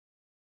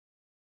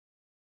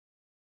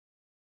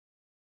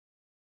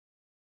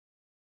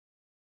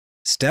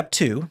Step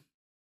two,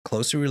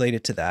 closely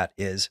related to that,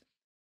 is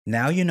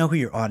now you know who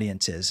your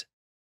audience is.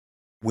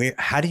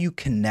 How do you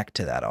connect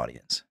to that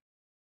audience?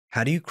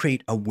 How do you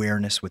create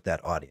awareness with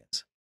that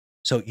audience?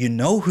 So you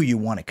know who you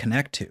want to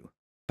connect to,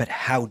 but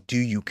how do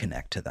you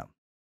connect to them?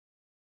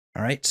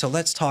 All right. So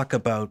let's talk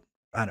about,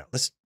 I don't know,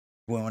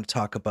 we want to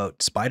talk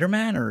about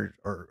Spider-Man or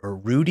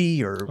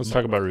Rudy or, Let's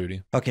talk about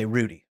Rudy. okay,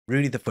 Rudy,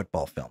 the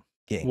football film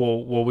game.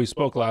 Well, we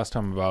spoke last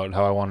time about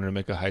how I wanted to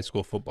make a high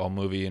school football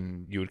movie,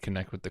 and you would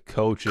connect with the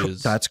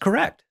coaches. That's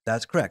correct.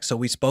 That's correct. So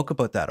we spoke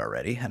about that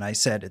already. And I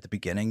said at the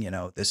beginning,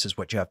 this is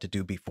what you have to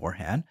do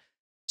beforehand.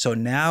 So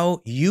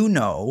now you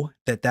know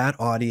that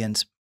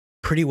audience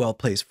pretty well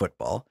plays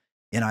football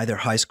in either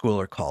high school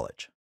or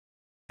college.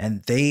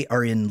 And they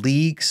are in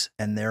leagues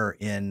and they're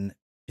in,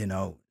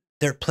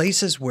 they're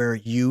places where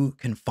you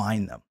can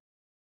find them.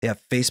 They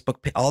have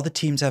Facebook, all the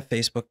teams have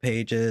Facebook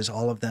pages,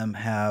 all of them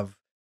have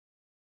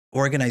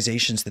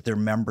organizations that they're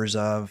members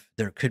of.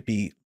 There could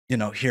be,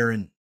 here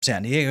in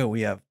San Diego,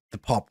 we have the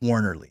Pop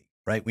Warner League,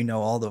 right? We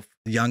know all the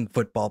young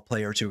football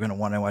players who are going to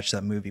want to watch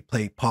that movie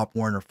play Pop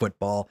Warner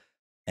football.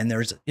 And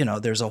there's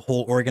a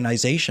whole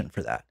organization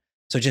for that.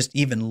 So just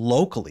even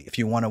locally, if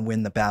you want to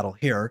win the battle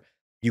here,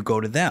 you go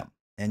to them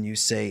and you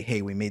say,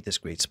 hey, we made this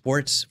great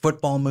sports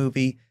football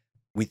movie.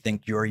 We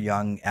think your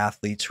young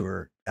athletes who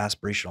are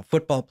aspirational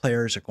football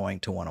players are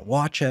going to want to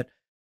watch it.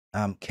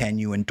 Can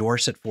you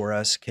endorse it for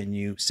us? Can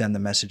you send the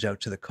message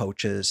out to the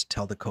coaches,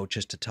 tell the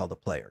coaches to tell the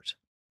players?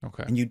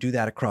 Okay. And you do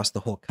that across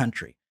the whole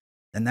country.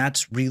 And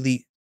that's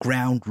really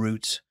ground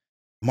roots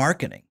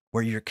marketing,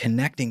 where you're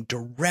connecting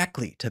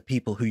directly to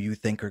people who you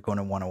think are going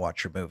to want to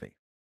watch your movie.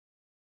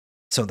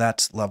 So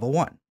that's level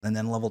one. And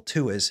then level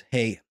two is,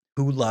 hey,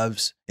 who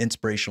loves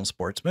inspirational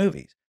sports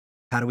movies?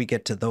 How do we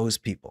get to those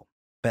people?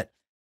 But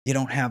you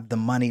don't have the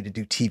money to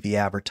do TV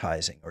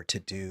advertising or to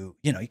do,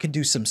 you can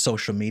do some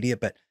social media,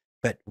 but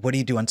what do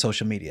you do on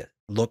social media?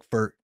 Look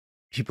for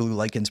people who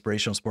like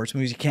inspirational sports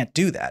movies. You can't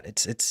do that.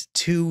 It's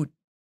too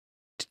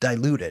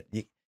diluted.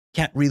 You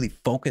can't really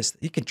focus.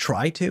 You can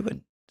try to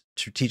and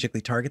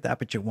strategically target that,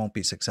 but you won't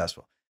be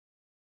successful.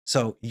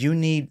 So you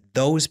need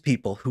those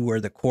people who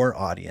are the core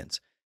audience,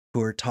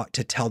 who are taught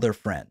to tell their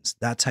friends.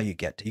 That's how you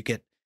get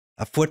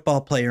a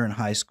football player in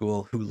high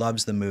school who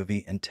loves the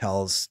movie and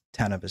tells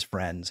 10 of his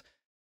friends,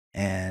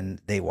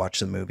 and they watch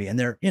the movie, and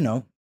they're,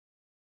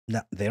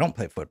 they don't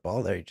play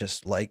football. They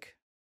just like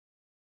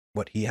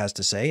what he has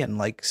to say and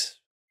likes,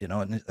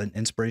 an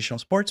inspirational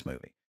sports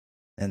movie.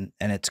 And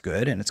it's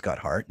good and it's got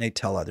heart, and they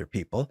tell other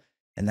people,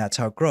 and that's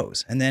how it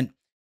grows. And then,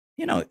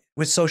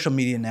 with social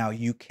media now,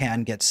 you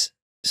can get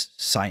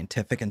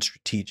scientific and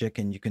strategic,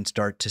 and you can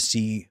start to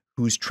see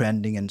who's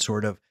trending and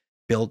sort of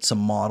build some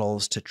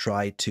models to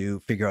try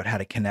to figure out how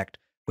to connect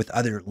with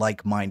other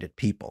like-minded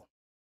people.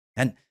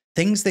 And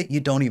things that you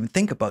don't even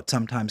think about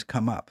sometimes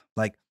come up.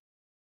 Like,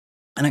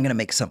 and I'm going to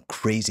make some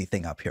crazy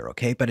thing up here,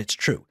 okay? But it's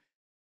true.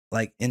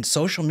 Like in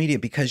social media,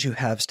 because you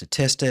have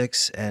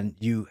statistics and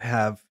you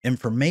have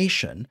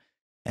information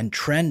and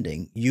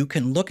trending, you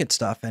can look at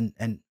stuff and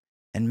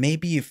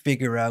maybe you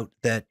figure out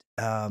that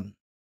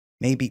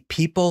maybe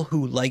people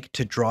who like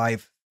to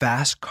drive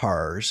fast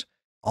cars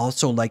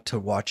also like to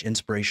watch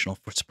inspirational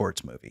for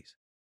sports movies.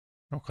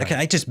 Okay,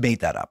 I just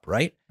made that up,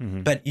 right?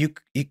 Mm-hmm. But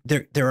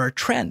there are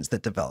trends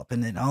that develop,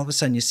 and then all of a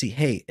sudden you see,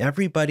 hey,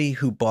 everybody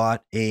who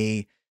bought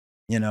a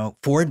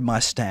Ford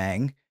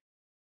Mustang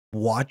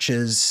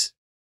watches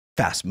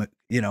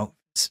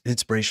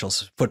inspirational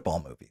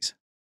football movies.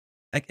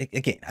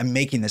 Again, I'm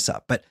making this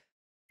up, but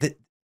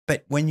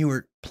when you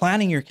were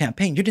planning your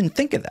campaign, you didn't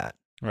think of that,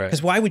 right?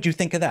 Because why would you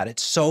think of that?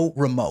 It's so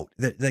remote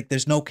that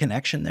there's no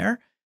connection there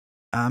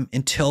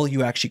until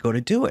you actually go to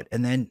do it,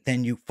 and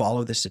then you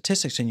follow the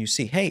statistics and you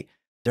see, hey,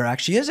 there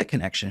actually is a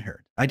connection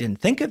here. I didn't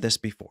think of this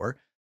before,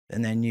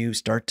 and then you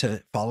start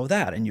to follow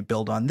that, and you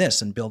build on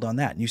this and build on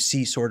that, and you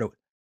see sort of.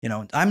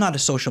 I'm not a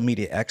social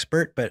media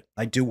expert, but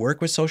I do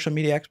work with social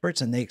media experts,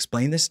 and they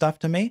explain this stuff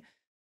to me.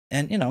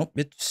 And,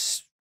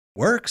 it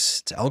works.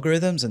 It's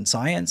algorithms and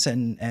science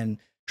and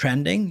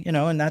trending,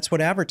 and that's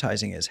what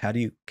advertising is. How do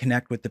you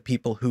connect with the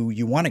people who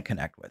you want to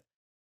connect with?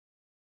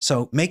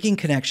 So making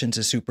connections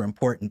is super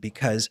important,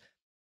 because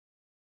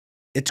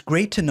it's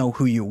great to know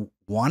who you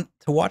want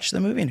to watch the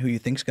movie and who you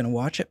think is going to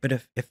watch it. But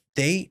if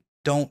they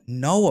don't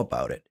know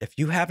about it, if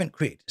you haven't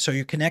created, so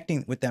you're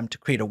connecting with them to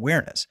create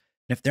awareness.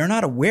 And if they're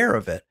not aware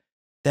of it,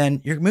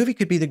 then your movie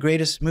could be the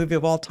greatest movie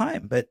of all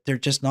time, but they're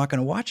just not going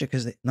to watch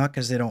it not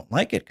because they don't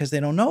like it, because they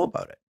don't know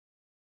about it.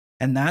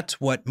 And that's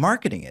what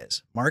marketing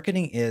is.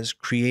 Marketing is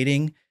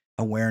creating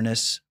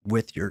awareness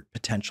with your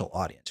potential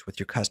audience, with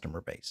your customer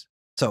base.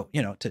 So,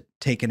 to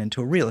take it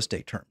into a real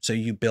estate term. So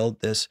you build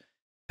this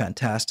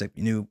fantastic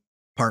new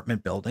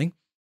apartment building,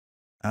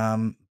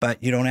 but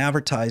you don't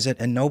advertise it,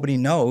 and nobody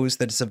knows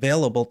that it's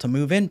available to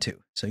move into.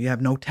 So you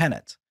have no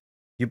tenants.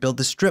 You build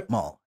the strip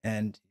mall,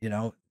 and you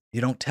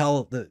don't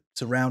tell the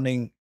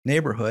surrounding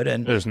neighborhood,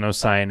 and there's no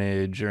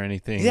signage or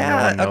anything.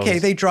 Yeah, okay,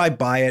 they drive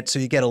by it, so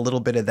you get a little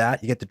bit of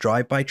that. You get the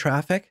drive-by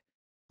traffic,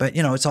 but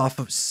it's off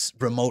of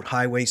remote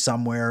highway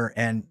somewhere,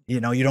 and you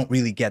don't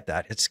really get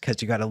that. It's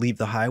because you got to leave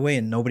the highway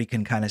and nobody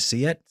can kind of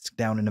see it. It's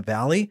down in a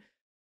valley.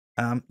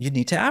 You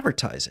need to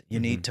advertise it. You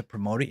need to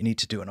promote it. You need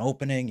to do an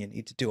opening. You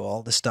need to do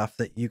all the stuff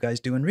that you guys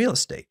do in real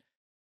estate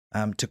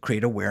to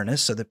create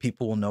awareness so that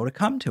people will know to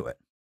come to it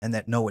and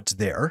that know it's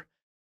there.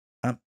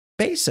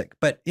 Basic,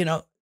 but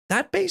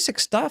that basic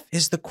stuff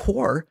is the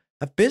core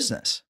of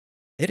business.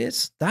 It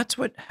is. That's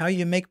how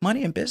you make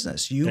money in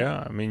business.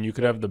 Yeah, I mean, you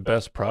could have the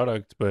best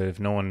product, but if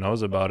no one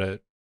knows about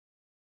it,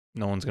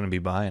 no one's going to be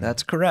buying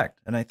That's it. correct.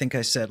 And I think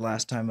I said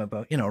last time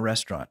about, a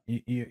restaurant.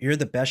 You're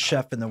the best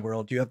chef in the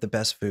world. You have the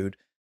best food,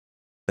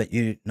 but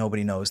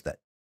nobody knows that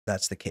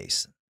that's the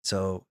case.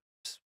 So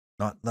it's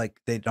not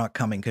like they're not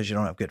coming because you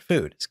don't have good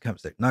food.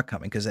 They're not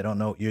coming because they don't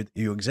know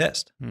you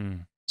exist.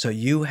 So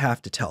you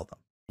have to tell them.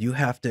 You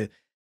have to,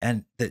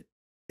 and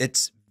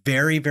it's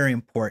very, very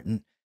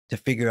important to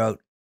figure out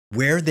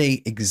where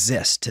they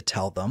exist to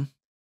tell them,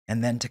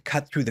 and then to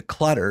cut through the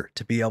clutter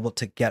to be able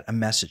to get a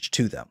message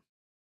to them.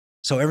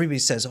 So everybody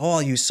says, "Oh,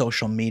 I'll use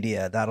social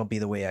media. That'll be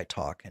the way I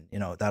talk, and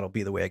that'll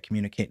be the way I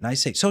communicate." And I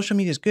say, social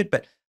media is good,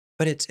 but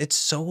it's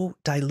so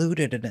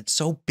diluted and it's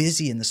so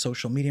busy in the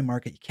social media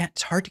market.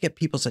 It's hard to get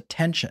people's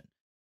attention.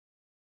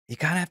 You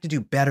gotta have to do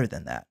better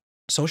than that.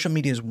 Social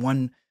media is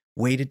one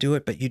way to do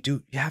it, but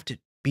you have to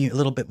be a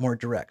little bit more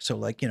direct. So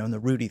like, in the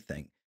Rudy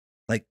thing,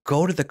 like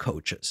go to the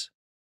coaches.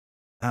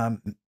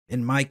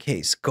 In my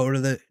case, go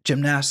to the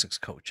gymnastics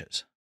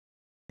coaches.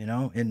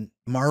 In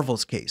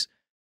Marvel's case,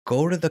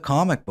 go to the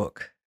comic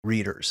book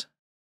readers.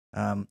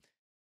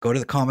 Go to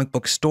the comic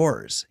book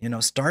stores.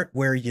 Start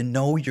where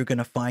you're going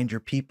to find your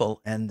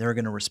people and they're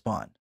going to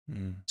respond.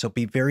 So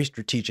be very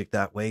strategic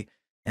that way.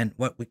 And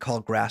what we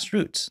call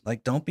grassroots.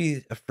 Like, don't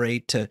be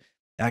afraid to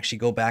actually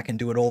go back and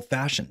do it old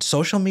fashioned.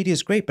 Social media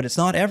is great, but it's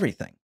not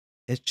everything.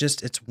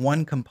 It's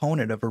one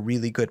component of a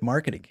really good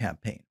marketing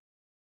campaign.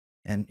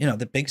 And,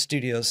 the big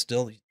studios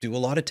still do a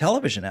lot of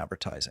television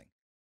advertising.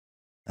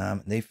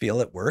 They feel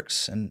it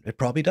works, and it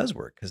probably does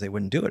work because they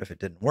wouldn't do it if it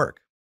didn't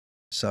work.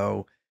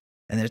 So,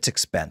 and it's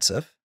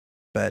expensive,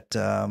 but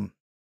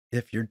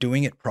if you're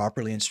doing it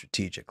properly and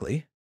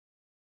strategically,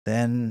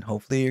 then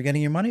hopefully you're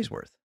getting your money's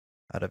worth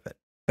out of it.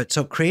 But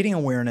so creating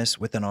awareness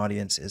with an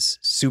audience is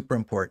super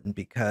important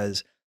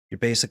because you're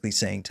basically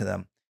saying to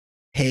them,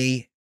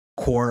 hey,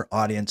 core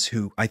audience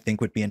who I think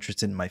would be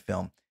interested in my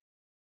film,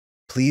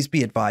 please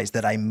be advised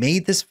that I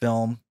made this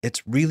film.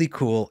 It's really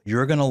cool.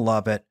 You're going to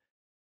love it.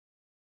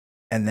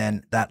 And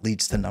then that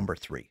leads to number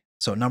 3.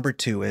 So number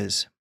 2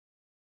 is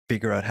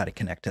figure out how to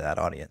connect to that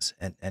audience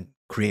and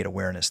create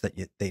awareness that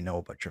they know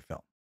about your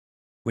film,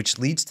 which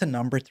leads to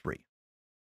number 3.